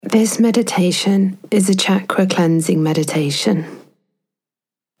This meditation is a chakra cleansing meditation.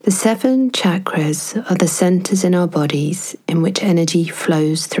 The 7 chakras are the centers in our bodies in which energy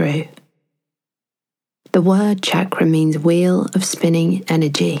flows through. The word chakra means wheel of spinning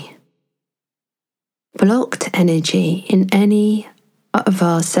energy. Blocked energy in any of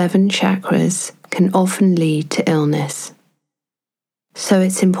our 7 chakras can often lead to illness. So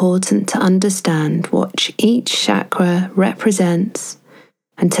it's important to understand what each chakra represents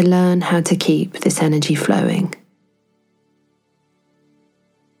and to learn how to keep this energy flowing.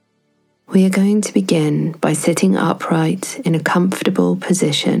 We are going to begin by sitting upright in a comfortable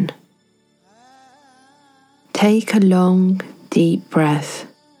position. Take a long, deep breath,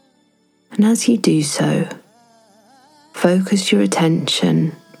 and as you do so, focus your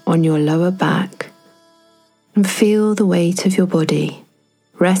attention on your lower back and feel the weight of your body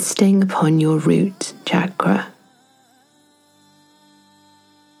resting upon your root chakra.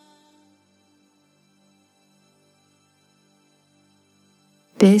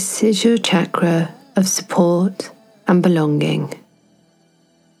 This is your chakra of support and belonging.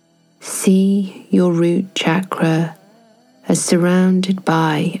 See your root chakra as surrounded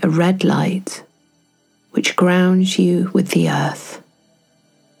by a red light which grounds you with the earth.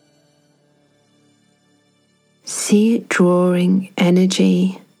 See it drawing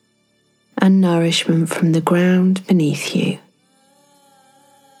energy and nourishment from the ground beneath you.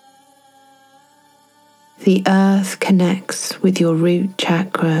 The earth connects with your root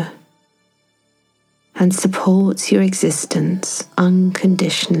chakra and supports your existence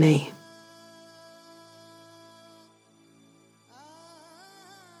unconditionally.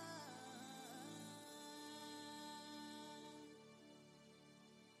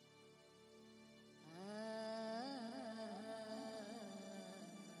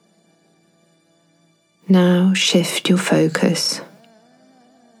 Now shift your focus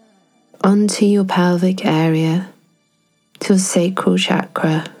onto your pelvic area to your sacral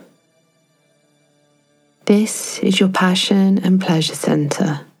chakra. This is your passion and pleasure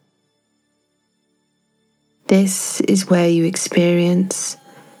center. This is where you experience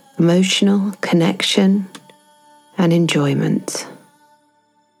emotional connection and enjoyment.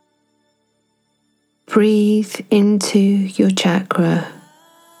 Breathe into your chakra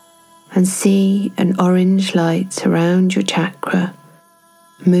and see an orange light around your chakra,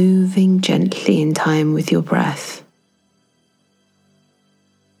 moving gently in time with your breath.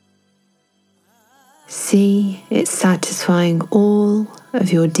 See it satisfying all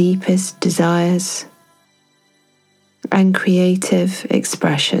of your deepest desires and creative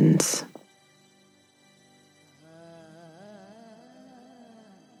expressions.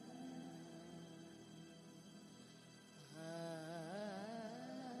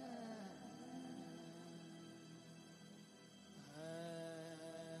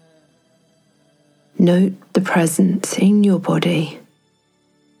 Note the presence in your body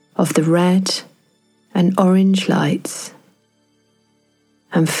of the red and orange lights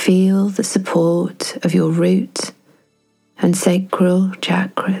and feel the support of your root and sacral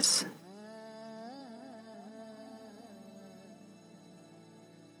chakras.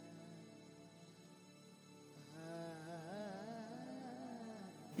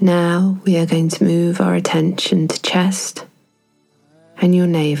 Now we are going to move our attention to chest and your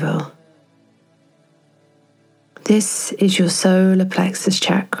navel. This is your solar plexus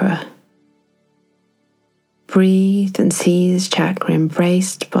chakra. Breathe and see this chakra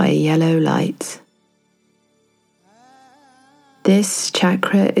embraced by a yellow light. This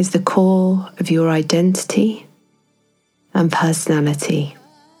chakra is the core of your identity and personality.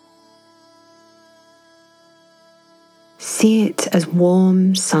 See it as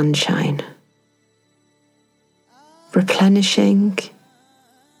warm sunshine, replenishing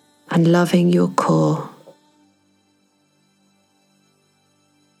and loving your core.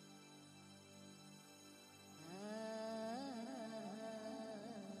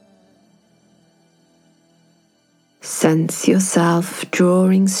 Sense yourself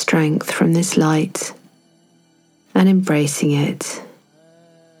drawing strength from this light and embracing it.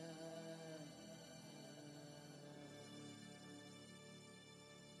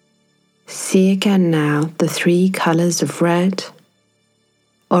 See again now the 3 colors of red,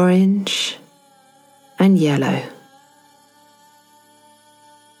 orange, and yellow.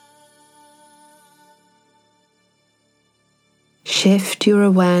 Shift your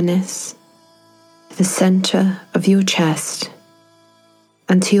awareness to the center of your chest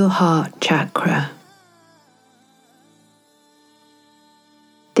and to your heart chakra.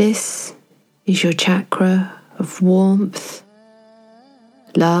 This is your chakra of warmth,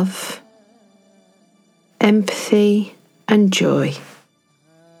 love, empathy, and joy.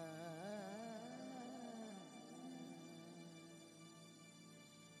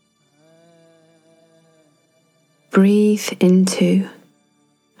 Breathe into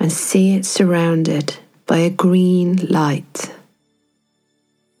and see it surrounded by a green light.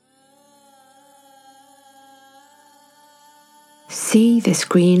 See this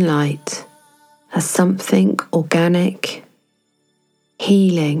green light as something organic,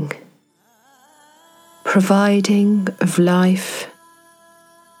 healing, providing of life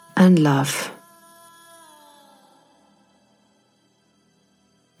and love.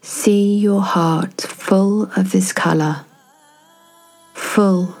 See your heart full of this colour,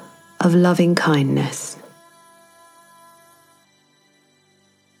 full of loving kindness.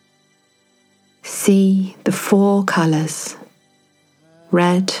 See the 4 colours: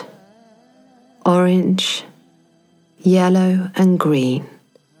 red, orange, yellow and green,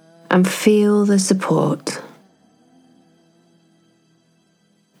 and feel the support.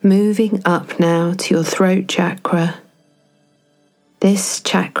 Moving up now to your throat chakra. This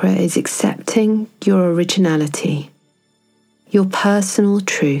chakra is accepting your originality, your personal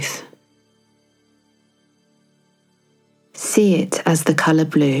truth. See it as the colour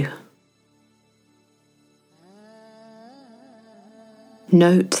blue.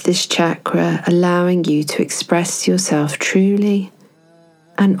 Note this chakra allowing you to express yourself truly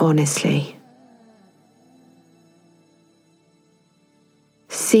and honestly.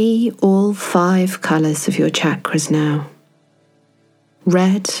 See all 5 colours of your chakras now: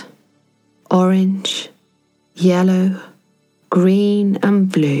 red, orange, yellow, green and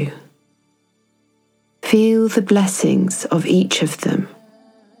blue. Feel the blessings of each of them: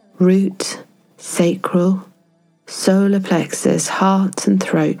 root, sacral, solar plexus, heart and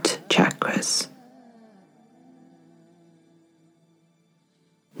throat chakras.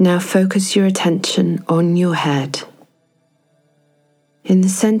 Now focus your attention on your head. In the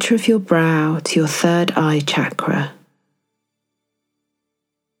centre of your brow to your 3rd eye chakra.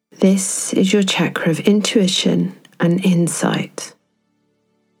 This is your chakra of intuition and insight.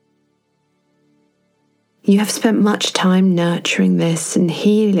 You have spent much time nurturing this and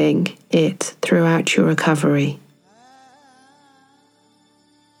healing it throughout your recovery.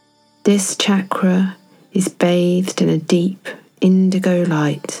 This chakra is bathed in a deep indigo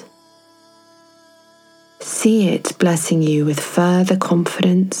light. See it blessing you with further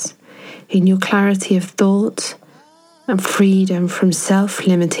confidence in your clarity of thought and freedom from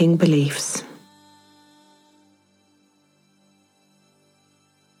self-limiting beliefs.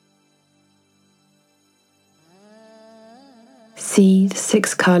 See the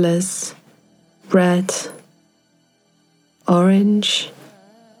 6 colours: red, orange,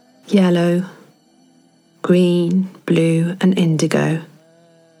 yellow, green, blue and indigo,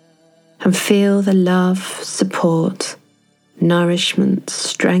 and feel the love, support, nourishment,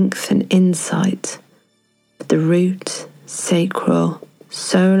 strength and insight of the root, sacral,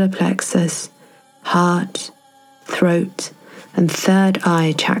 solar plexus, heart, throat and 3rd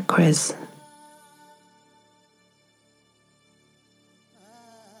eye chakras.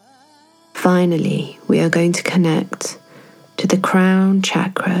 Finally, we are going to connect to the crown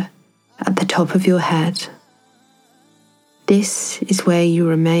chakra at the top of your head. This is where you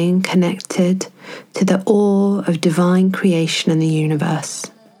remain connected to the awe of divine creation and the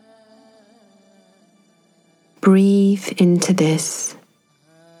universe. Breathe into this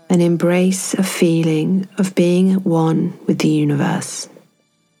and embrace a feeling of being at one with the universe.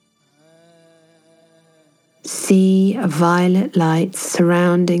 See a violet light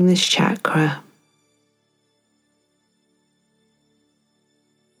surrounding this chakra.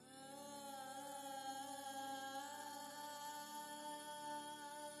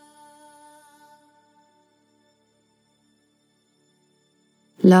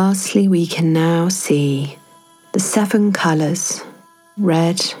 Lastly, we can now see the 7 colours: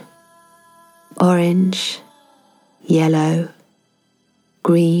 red, orange, yellow,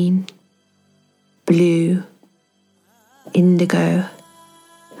 green, blue, indigo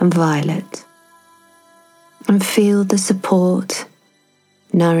and violet, and feel the support,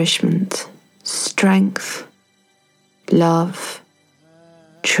 nourishment, strength, love,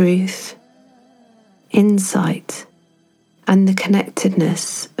 truth, insight, and the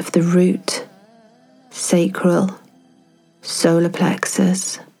connectedness of the root, sacral, solar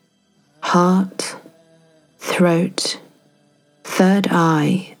plexus, heart, throat, 3rd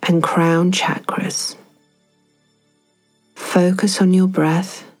eye and crown chakras. Focus on your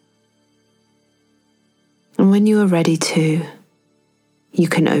breath, and when you are ready to, you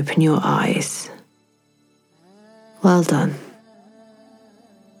can open your eyes. Well done.